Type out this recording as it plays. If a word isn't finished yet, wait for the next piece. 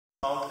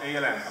about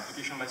ALM,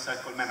 Application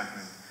Lifecycle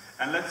Management.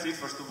 And let's see,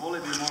 first of all,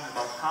 a demo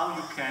about how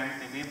you can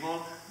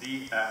enable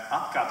the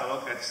app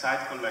catalog at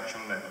site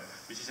collection level,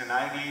 which is a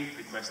highly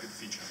requested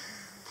feature.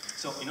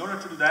 So in order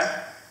to do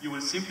that, you will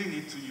simply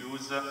need to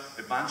use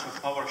a bunch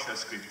of PowerShell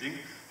scripting.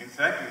 In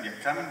fact, in the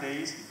upcoming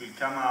days, it will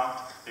come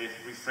out a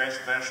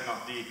refreshed version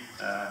of the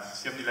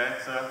CMDLET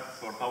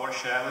for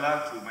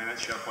PowerShell to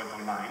manage SharePoint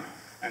Online.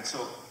 And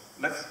so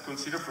let's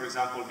consider, for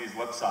example, this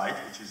website,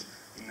 which is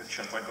in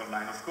SharePoint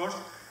Online, of course,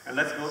 and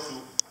let's go to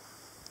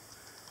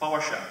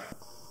PowerShell.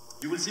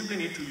 You will simply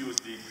need to use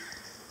the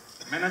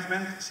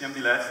management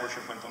CMDLET for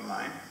SharePoint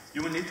Online.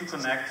 You will need to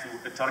connect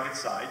to a target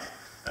site,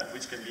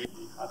 which can be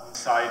the admin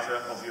site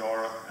of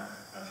your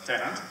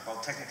tenant. Well,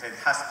 technically it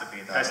has to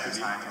be the admin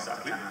site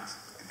of the tenant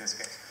in this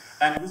case.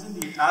 And using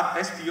the app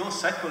SPO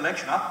site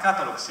collection app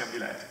catalog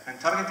CMDLET and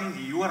targeting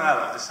the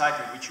URL of the site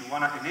in which you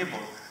want to enable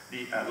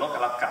the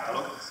local app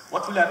catalog,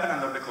 what will happen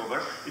under the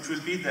cover? It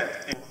will be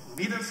that a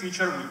hidden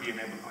feature will be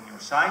enabled on your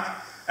site,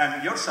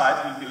 and your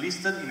site will be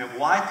listed in a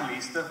white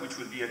list, which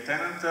will be a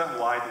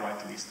tenant-wide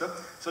white list,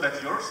 so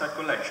that your site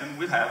collection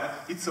will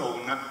have its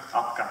own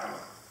app catalog.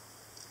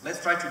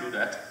 Let's try to do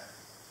that.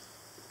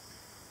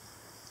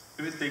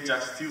 It will take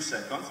just a few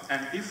seconds,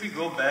 and if we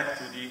go back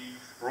to the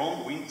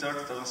Rome Winter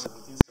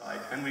 2017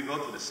 site, and we go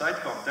to the site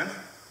content,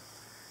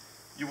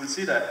 you will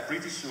see that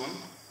pretty soon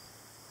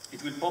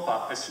it will pop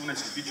up as soon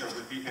as the feature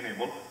will be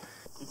enabled.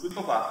 It will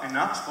pop up an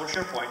apps for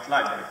SharePoint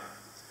library,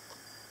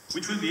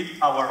 which will be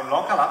our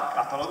local app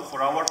catalog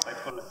for our site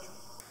collection.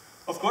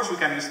 Of course, we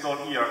can install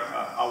here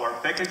our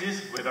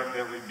packages, whether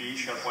there will be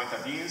SharePoint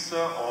add-ins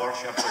or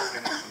SharePoint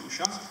framework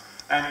solutions.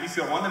 And if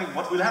you're wondering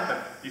what will happen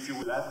if you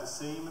will have the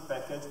same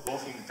package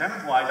both in the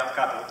tenant-wide app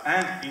catalog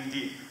and in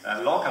the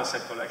local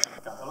site collection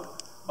app catalog,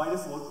 by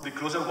default, the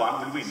closer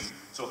one will win.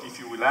 So if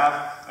you will have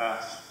a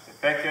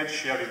package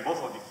sharing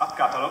both of the app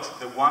catalogs,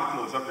 the one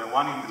closer, the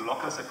one in the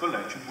local site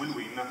collection, will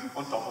win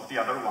on top of the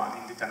other one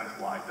in the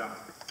tenant-wide.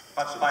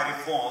 But by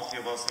default,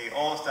 you will see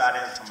all of the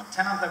add-ins from a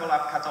tenant-level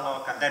app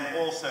catalog, and then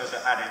also the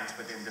add-ins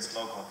within this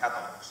local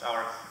catalogs,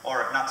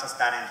 or not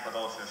just add-ins, but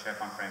also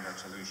SharePoint framework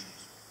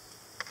solutions.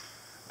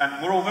 And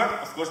moreover,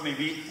 of course,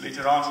 maybe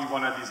later on you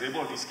want to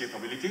disable this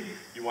capability.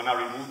 You want to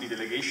remove the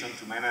delegation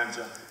to manage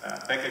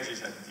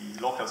packages at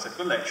the local site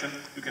collection.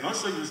 You can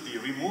also use the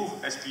remove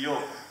SPO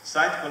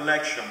site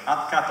collection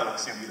app catalog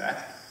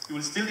CMDLET. You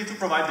will still need to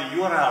provide the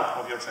URL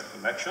of your site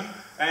collection,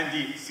 and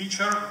the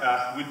feature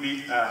will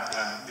be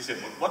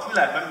disabled. What will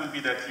happen will be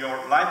that your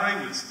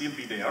library will still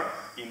be there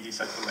in the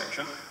site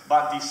collection,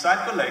 but the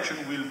site collection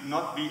will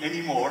not be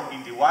anymore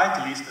in the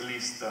whitelist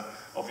list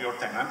of your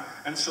tenant,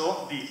 and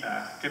so the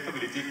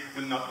capability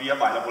will not be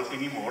available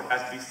anymore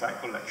at the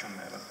site collection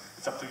level.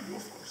 It's up to you,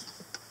 of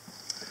course.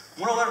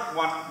 Moreover,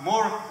 one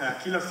more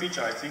killer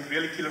feature, I think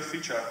really killer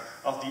feature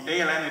of the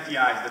ALM APIs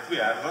that we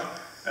have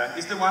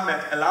is the one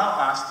that allows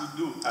us to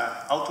do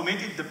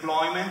automated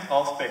deployment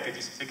of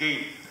packages,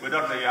 again,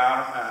 whether they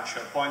are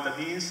SharePoint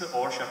add-ins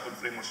or SharePoint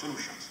framework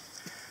solutions.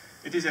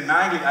 It is a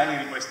highly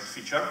requested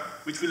feature,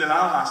 which will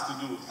allow us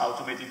to do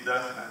automated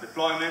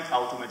deployment,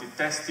 automated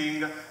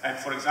testing, and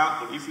for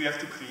example, if we have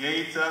to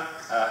create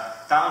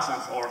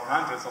thousands or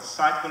hundreds of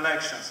site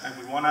collections and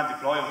we want to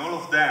deploy on all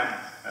of them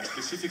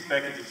specific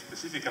packages,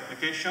 specific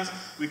applications,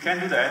 we can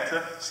do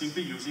that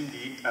simply using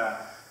the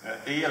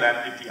ALM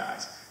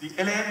APIs. The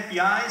ALM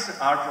APIs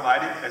are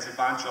provided as a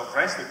bunch of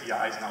REST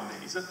APIs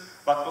nowadays,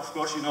 but of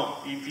course, you know,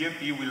 in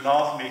PMP we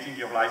love making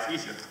your life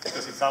easier,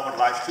 because it's our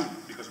life too,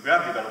 because we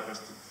are developers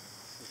too.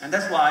 And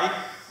that's why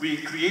we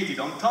created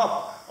on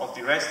top of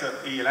the REST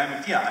ALM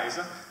APIs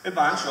a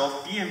bunch of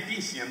PMP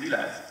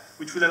CMDLET,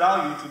 which will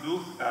allow you to do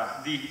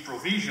the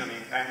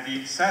provisioning and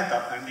the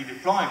setup and the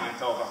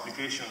deployment of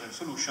applications and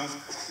solutions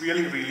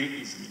really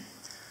easily.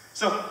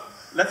 So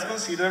let's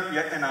consider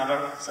yet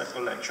another site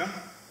collection,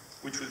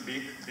 which will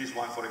be this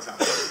one, for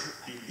example,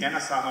 the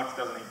Vienna Summer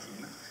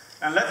 2018.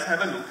 And let's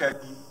have a look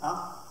at the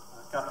app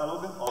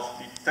catalog of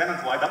the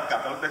tenant-wide app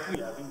catalog that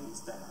we have in this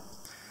tenant.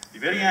 The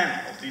very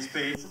end of this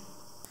page,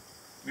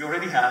 we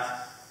already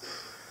have,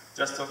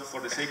 just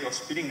for the sake of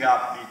speeding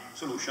up the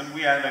solution,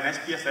 we have an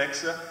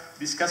SPFX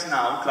Discuss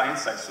Now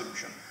client-side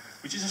solution,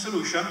 which is a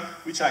solution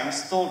which I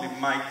installed in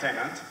my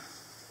tenant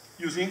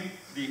using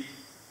the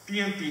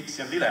PMP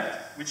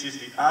CMDLET, which is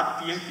the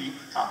Add PMP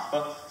App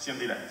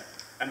CMDLET,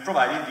 and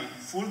providing the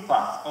full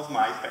path of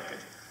my package.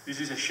 This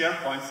is a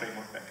SharePoint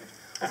framework package.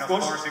 And of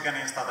course you can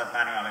install that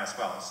manually as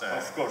well. So.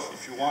 Of course,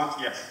 if you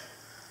want, yes.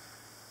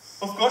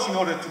 Of course, in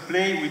order to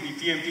play with the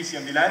PMP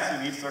CMDLET,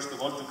 you need first of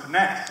all to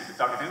connect to the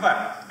target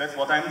environment. That's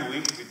what I'm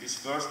doing with this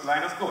first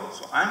line of code.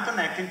 So I'm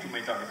connecting to my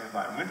target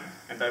environment,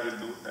 and I will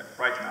do that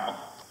right now.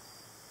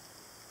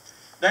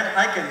 Then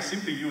I can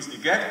simply use the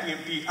get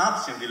PMP app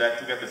CMDLET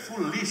to get the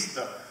full list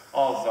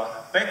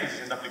of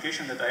packages and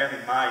applications that I have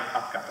in my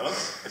app catalog,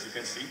 as you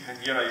can see. And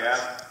here I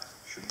have,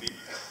 should be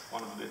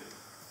one of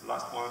the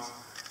last ones,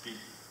 the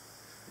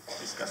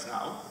Discuss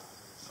Now,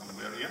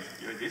 somewhere here.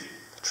 Here it is.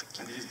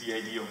 And this is the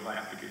ID of my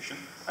application.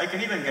 I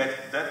can even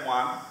get that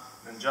one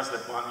and just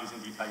that one using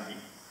the ID.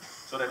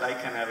 so that I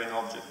can have an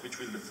object which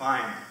will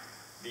define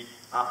the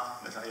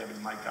app that I have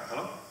in my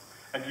catalog.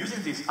 And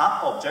using this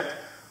app object,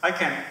 I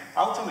can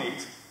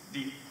automate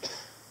the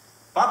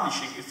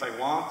publishing, if I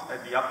want,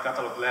 at the app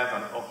catalog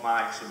level of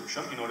my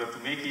solution in order to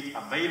make it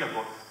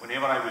available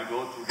whenever I will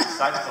go to the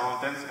site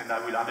contents and I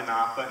will add an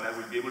app and I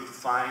will be able to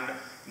find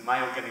in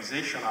my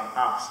organizational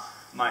apps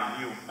my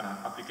new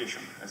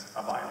application as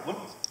available.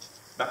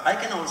 But I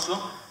can also,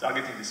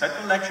 targeting the site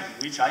collection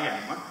in which I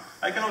am,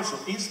 I can also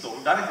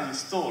directly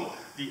install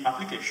the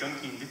application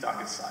in the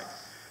target site.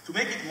 To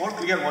make it more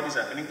clear what is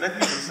happening, let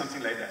me do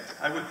something like that.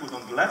 I will put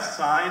on the left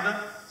side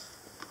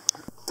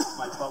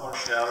my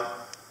PowerShell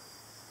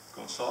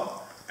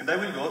console, and I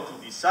will go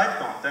to the site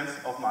contents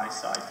of my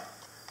site.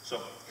 So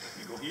let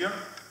me go here,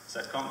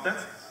 site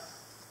contents,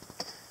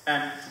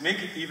 and to make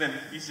it even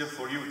easier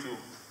for you to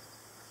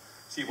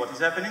see what is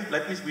happening,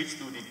 let me switch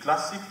to the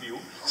classic view,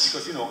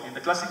 because you know, in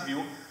the classic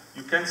view,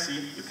 you can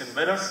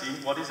better see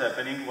what is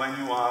happening when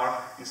you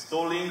are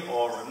installing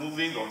or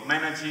removing or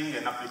managing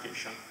an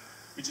application,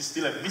 which is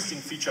still a missing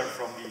feature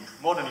from the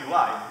modern UI,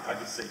 I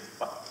would say,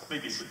 but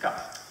maybe it will come.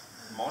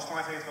 Most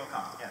likely it will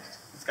come, yes.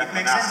 It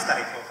makes sense that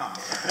it will come.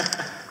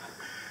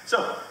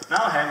 So,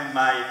 now I have in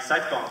my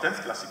site contents,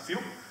 classic view,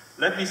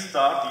 let me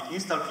start the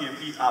install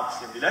PMP apps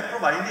CMD,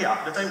 providing the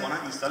app that I want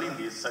to install in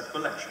this site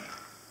collection.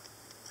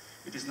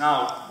 It is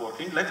now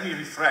working. Let me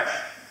refresh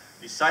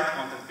the site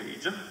content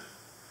page,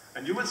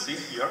 and you will see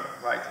here,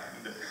 right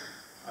in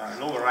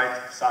the lower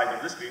right side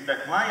of the screen,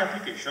 that my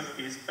application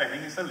is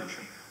pending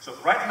installation. So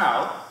right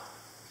now,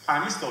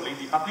 I'm installing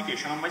the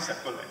application on my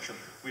site collection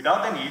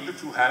without the need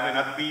to have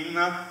an admin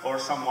or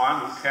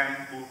someone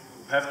who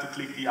have to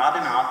click the add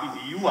an app in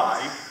the UI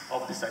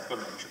of the site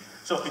collection.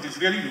 So it is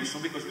really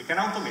useful because we can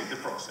automate the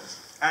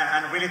process.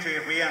 And really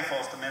to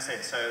reinforce the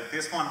message, so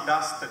this one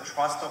does the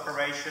trust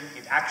operation.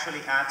 It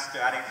actually adds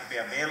to adding to be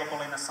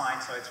available in a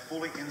site, so it's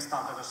fully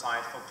installed to the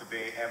site to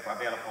be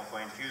available for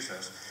end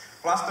users.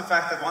 Plus the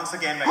fact that once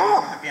again we're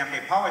using the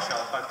PMP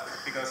PowerShell, but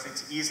because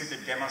it's easy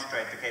to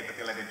demonstrate the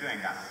capability of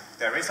doing that.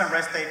 There is a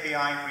REST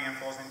API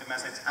reinforcing the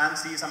message and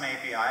CSAM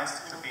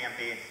APIs to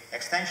PMP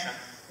extension,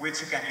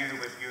 which you can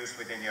use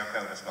within your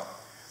code as well.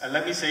 And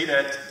let me say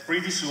that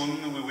pretty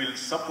soon we will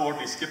support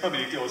this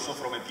capability also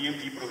from a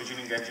PMP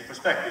provisioning engine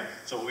perspective.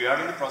 So we are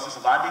in the process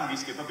of adding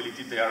this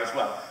capability there as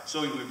well.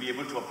 So you will be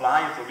able to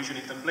apply a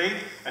provisioning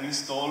template and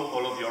install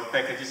all of your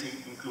packages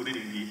included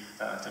in the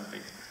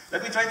template.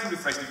 Let me try to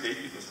refresh the page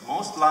because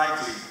most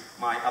likely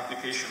my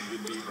application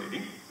will be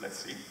ready. Let's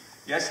see.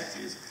 Yes,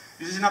 it is.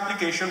 This is an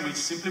application which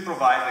simply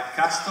provides a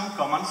custom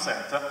command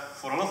set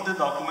for all of the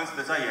documents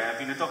that I have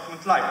in the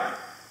document library.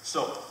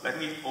 So let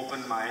me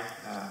open my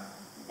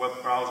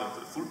web browser to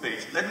the full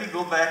page. Let me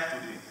go back to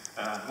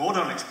the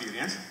modern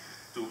experience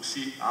to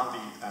see how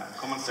the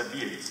command set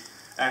behaves.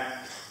 And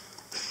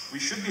we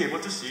should be able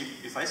to see,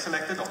 if I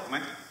select a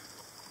document,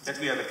 that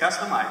we have a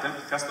custom item,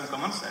 a custom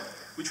command set,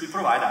 which will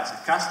provide us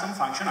a custom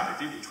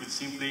functionality, which will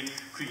simply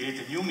create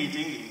a new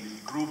meeting in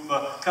the group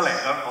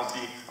calendar of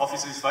the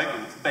Office 365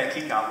 group,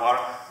 backing our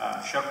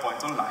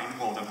SharePoint Online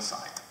modern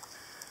site.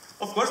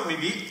 Of course,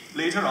 maybe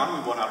later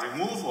on we want to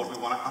remove or we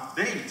want to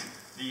update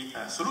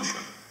the solution.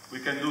 We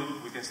can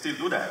still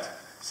do that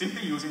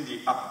simply using the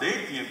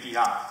update PMP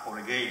app, or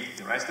again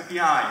the REST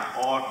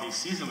API or the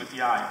CSAM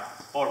API,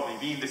 or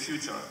maybe in the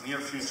future, near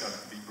future,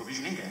 the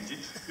provisioning engine.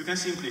 You can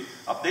simply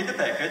update the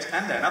package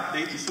and then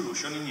update the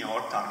solution in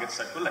your target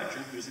site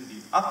collection using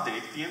the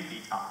update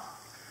PMP app.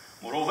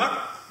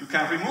 Moreover, you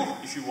can remove,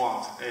 if you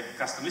want a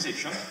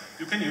customization,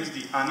 you can use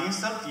the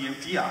uninstall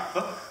PMP app,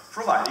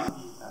 providing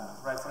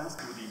the reference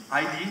to the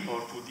ID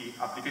or to the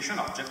application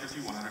object that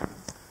you want to remove.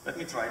 Let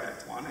me try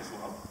that one as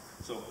well.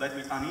 So let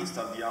me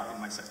uninstall the app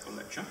in my site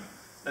collection.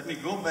 Let me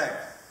go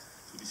back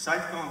to the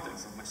site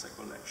contents of my site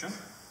collection.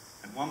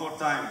 And one more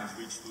time, I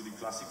switch to the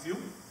classic view.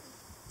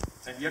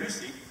 And here you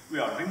see, we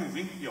are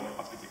removing your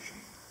application.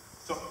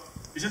 So,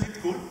 isn't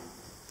it cool?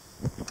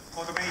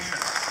 Automation.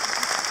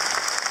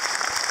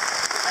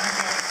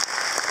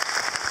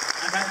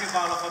 And thank you,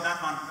 Paolo, for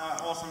that one.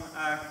 Awesome,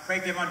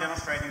 great demo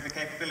demonstrating the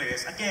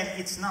capabilities. Again,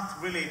 it's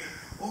not really,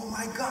 oh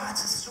my God,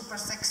 it's super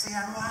sexy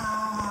and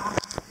wow.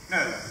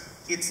 No,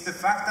 it's the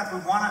fact that we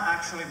want to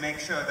actually make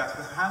sure that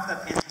we have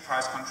that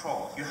enterprise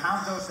control. You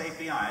have those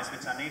APIs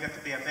which are needed to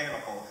be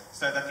available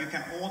so that you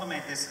can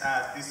automate this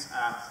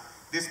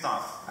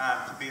stuff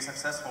to be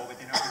successful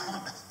within your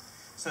deployments.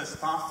 So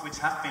stuff which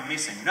have been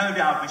missing. No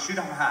doubt we should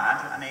have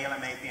had an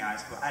ALM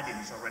APIs for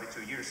add-ins already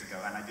 2 years ago,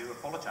 and I do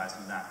apologize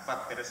on that,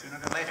 but better sooner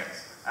than later.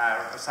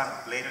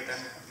 Later than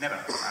never.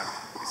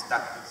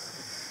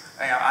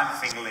 I'm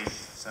Finglish,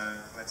 so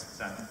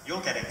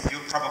you'll get it.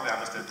 You'll probably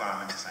understand what I'm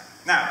going to say.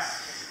 Now,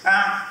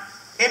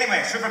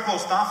 anyway, super cool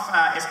stuff,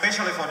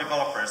 especially for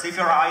developers. If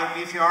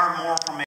you are more from